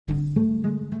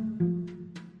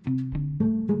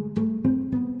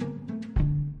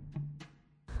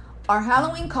Are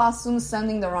Halloween costumes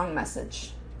sending the wrong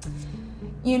message?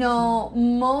 You know,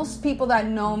 most people that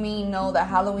know me know that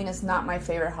Halloween is not my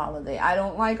favorite holiday. I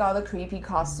don't like all the creepy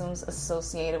costumes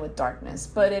associated with darkness,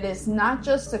 but it is not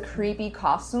just the creepy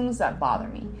costumes that bother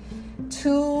me.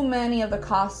 Too many of the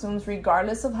costumes,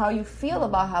 regardless of how you feel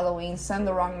about Halloween, send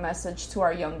the wrong message to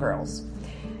our young girls.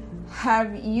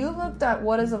 Have you looked at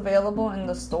what is available in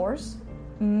the stores?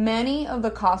 Many of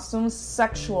the costumes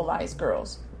sexualize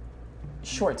girls.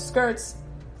 Short skirts,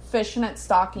 fishnet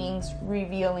stockings,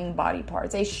 revealing body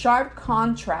parts. A sharp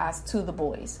contrast to the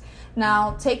boys.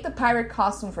 Now, take the pirate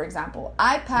costume, for example.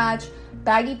 Eye patch,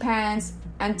 baggy pants,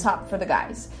 and top for the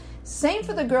guys. Same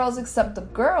for the girls, except the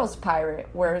girls pirate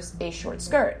wears a short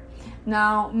skirt.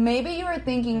 Now, maybe you are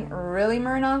thinking, really,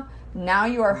 Myrna? Now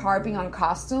you are harping on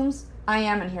costumes? I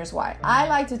am, and here's why. I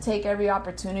like to take every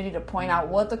opportunity to point out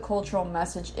what the cultural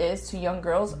message is to young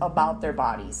girls about their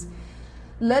bodies.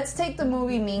 Let's take the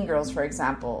movie Mean Girls, for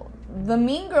example. The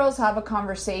Mean Girls have a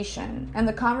conversation, and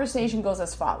the conversation goes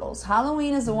as follows.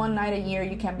 Halloween is the one night a year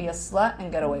you can be a slut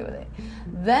and get away with it.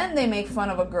 Then they make fun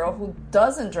of a girl who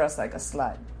doesn't dress like a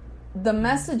slut. The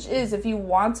message is, if you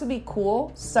want to be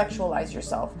cool, sexualize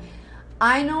yourself.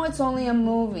 I know it's only a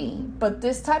movie, but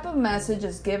this type of message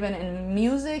is given in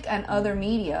music and other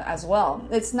media as well.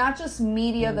 It's not just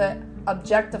media that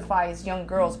objectifies young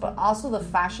girls, but also the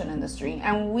fashion industry.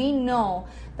 And we know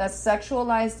that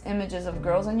sexualized images of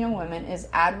girls and young women is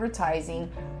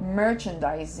advertising,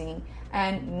 merchandising,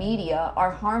 and media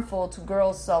are harmful to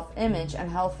girls' self-image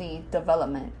and healthy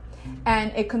development.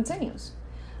 And it continues.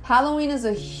 Halloween is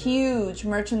a huge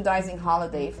merchandising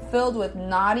holiday filled with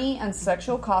naughty and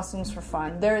sexual costumes for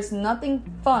fun. There is nothing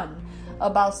fun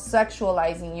about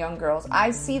sexualizing young girls. I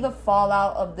see the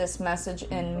fallout of this message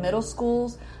in middle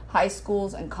schools, high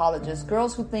schools, and colleges.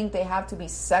 Girls who think they have to be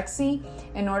sexy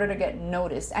in order to get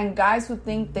noticed, and guys who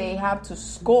think they have to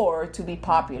score to be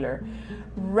popular.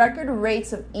 Record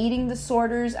rates of eating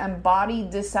disorders and body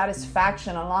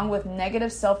dissatisfaction, along with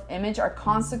negative self-image, are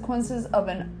consequences of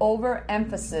an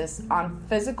overemphasis on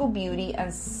physical beauty and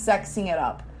sexing it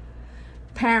up.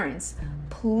 Parents,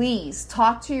 please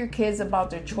talk to your kids about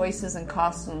their choices and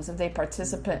costumes if they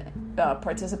participate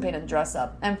and dress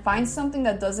up, and find something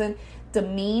that doesn't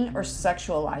demean or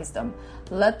sexualize them.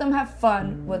 Let them have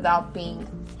fun without being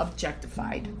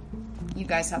objectified. You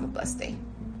guys have a blessed day.